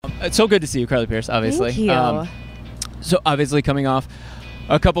It's so good to see you, Carly Pearce, obviously. Thank you. So obviously coming off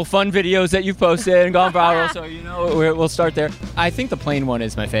a couple fun videos that you've posted and gone viral, so we'll start there. I think the plane one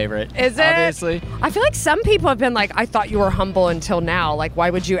is my favorite. Is it? Obviously. I feel like some people have been like, I thought you were humble until now. Like, why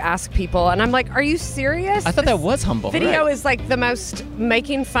would you ask people? And I'm like, are you serious? I thought that was humble. Video right. is like the most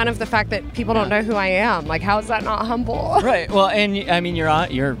making fun of the fact that people don't know who I am. Like, how is that not humble? Right. Well, and I mean, you're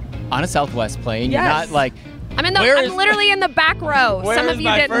on a Southwest plane. Yes. You're not like. I'm literally in the back row. Some of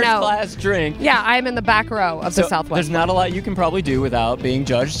you didn't know. Class drink. Yeah, I'm in the back row of the Southwest. There's not a lot you can probably do without being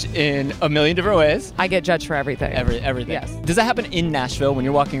judged in a million different ways. I get judged for everything. Everything. Yes. Does that happen in Nashville when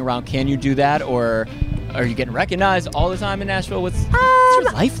you're walking around? Can you do that, or are you getting recognized all the time in Nashville? What's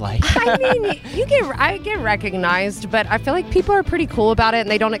your life like? I mean, I get recognized, but I feel like people are pretty cool about it,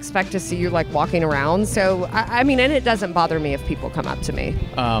 and they don't expect to see you like walking around. So I mean, and it doesn't bother me if people come up to me.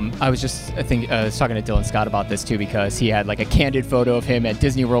 I was talking to Dylan Scott about this too, because he had like a candid photo of him at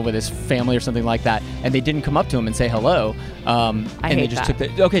Disney World with his family or something like that, and they didn't come up to him and say hello. Took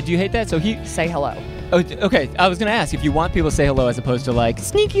the. Okay, do you hate that? So he say hello. Oh, okay. I was gonna ask if you want people to say hello as opposed to like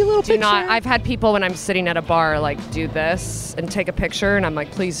sneaky little picture. I've had people when I'm sitting at a bar like do this and take a picture, and I'm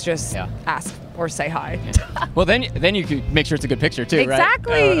like, please just ask or say hi. Yeah. Well, then you could make sure it's a good picture too,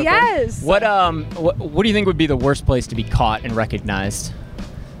 exactly, right? Exactly. Yes. What do you think would be the worst place to be caught and recognized?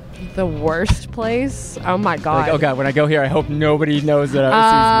 The worst place? Oh my God. Like, oh God, when I go here, I hope nobody knows that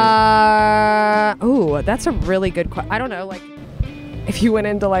I sees me. Ooh, that's a really good question. I don't know, like if you went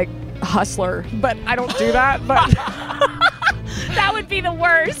into like Hustler, but I don't do that, but that would be the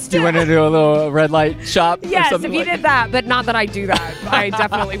worst. You went into a little red light shop? Yes, or something if you did that, but not that I do that. I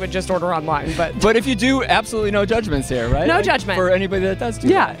definitely would just order online. But if you do, absolutely no judgments here, right? No judgment. For anybody that does do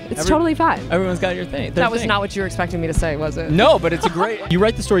that. Yeah, it's totally fine. Everyone's got your thing. That was not what you were expecting me to say, was it? No, but it's a great... You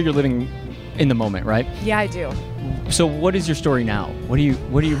write the story you're living in the moment, right? Yeah, I do. So what is your story now? What are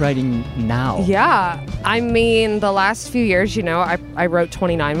you writing now? Yeah, I mean, the last few years, I wrote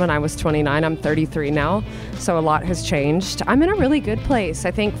 29 when I was 29. I'm 33 now, so a lot has changed. I'm in a really good place.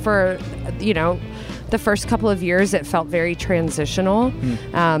 I think for, the first couple of years, it felt very transitional,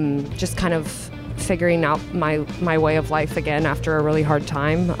 just kind of figuring out my way of life again after a really hard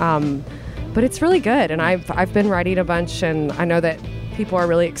time. But it's really good, and I've been writing a bunch, and I know that people are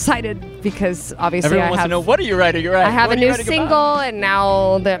really excited because obviously everyone wants to know, what are you writing? You're right. I have a new single, and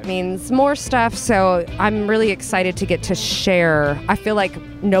now that means more stuff. So I'm really excited to get to share. I feel like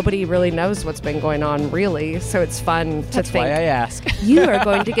nobody really knows what's been going on, really. So it's fun to think. That's why I ask. You are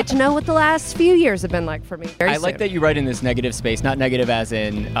going to get to know what the last few years have been like for me. I like that you write in this negative space, not negative as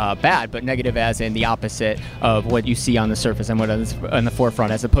in bad, but negative as in the opposite of what you see on the surface and what on the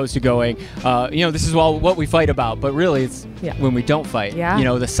forefront, as opposed to going, this is all what we fight about, but really it's when we don't fight. Yeah.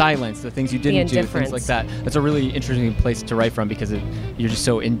 The silence, the things you didn't do, things like that. That's a really interesting place to write from, because you're just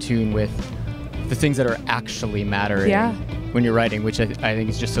so in tune with the things that are actually mattering when you're writing, which I think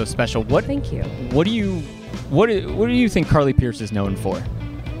is just so special. Thank you. What do you think Carly Pearce is known for?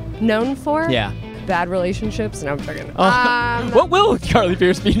 Known for? Yeah. Bad relationships? No, I'm joking. What will Carly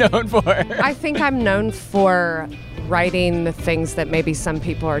Pearce be known for? I think I'm known for writing the things that maybe some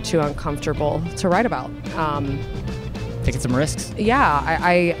people are too uncomfortable to write about. Taking some risks. Yeah,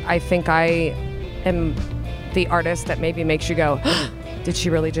 I think I am the artist that maybe makes you go, did she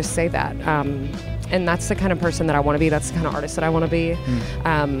really just say that? And that's the kind of person that I want to be. That's the kind of artist that I want to be.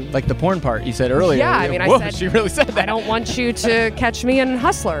 Like the porn part you said earlier. Yeah, I mean, whoa, I said, she really said that. I don't want you to catch me in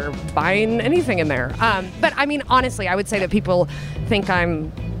Hustler buying anything in there. But I mean, honestly, I would say that people think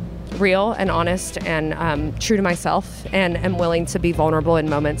I'm real and honest and true to myself, and am willing to be vulnerable in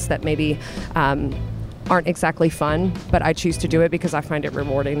moments that maybe aren't exactly fun, but I choose to do it because I find it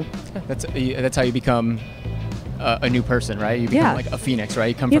rewarding. That's how you become a new person, right? You become like a phoenix, right?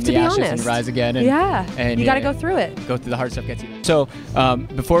 You come from the ashes and rise again. And you got to go through it. Go through the hard stuff, gets you there. So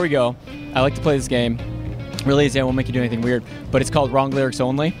before we go, I like to play this game. Really easy. I won't make you do anything weird, but it's called Wrong Lyrics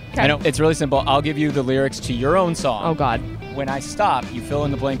Only. Okay. I know it's really simple. I'll give you the lyrics to your own song. Oh God. When I stop, you fill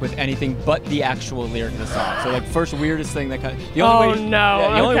in the blank with anything but the actual lyric of the song. So like first weirdest thing that the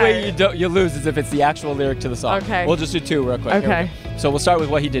only way you lose is if it's the actual lyric to the song. Okay. We'll just do two real quick. Okay. So we'll start with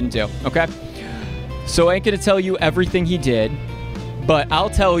what he didn't do. Okay. So I ain't gonna tell you everything he did, but I'll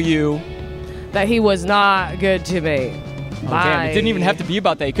tell you that he was not good to me. Oh, damn, it didn't even have to be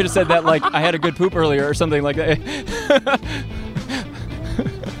about that. You could have said that like I had a good poop earlier or something like that.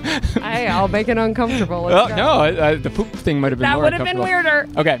 Hey, I'll make it uncomfortable. The poop thing might have been more uncomfortable. That would have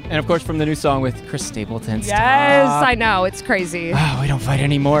been weirder. Okay, and of course from the new song with Chris Stapleton. Yes, I know. It's crazy. We don't fight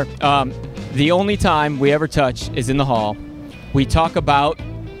anymore. The only time we ever touch is in the hall. We talk about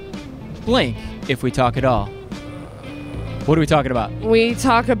blank if we talk at all. What are we talking about? We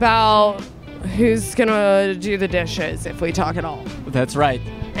talk about who's going to do the dishes, if we talk at all. That's right.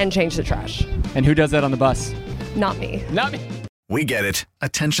 And change the trash. And who does that on the bus? Not me. Not me. We get it.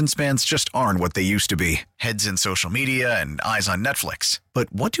 Attention spans just aren't what they used to be. Heads in social media and eyes on Netflix.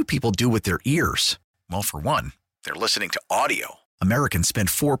 But what do people do with their ears? Well, for one, they're listening to audio. Americans spend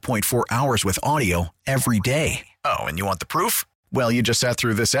 4.4 hours with audio every day. Oh, and you want the proof? Well, you just sat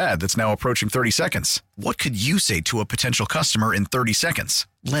through this ad that's now approaching 30 seconds. What could you say to a potential customer in 30 seconds?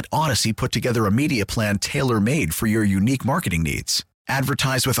 Let Odyssey put together a media plan tailor-made for your unique marketing needs.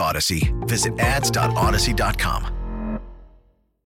 Advertise with Odyssey. Visit ads.odyssey.com.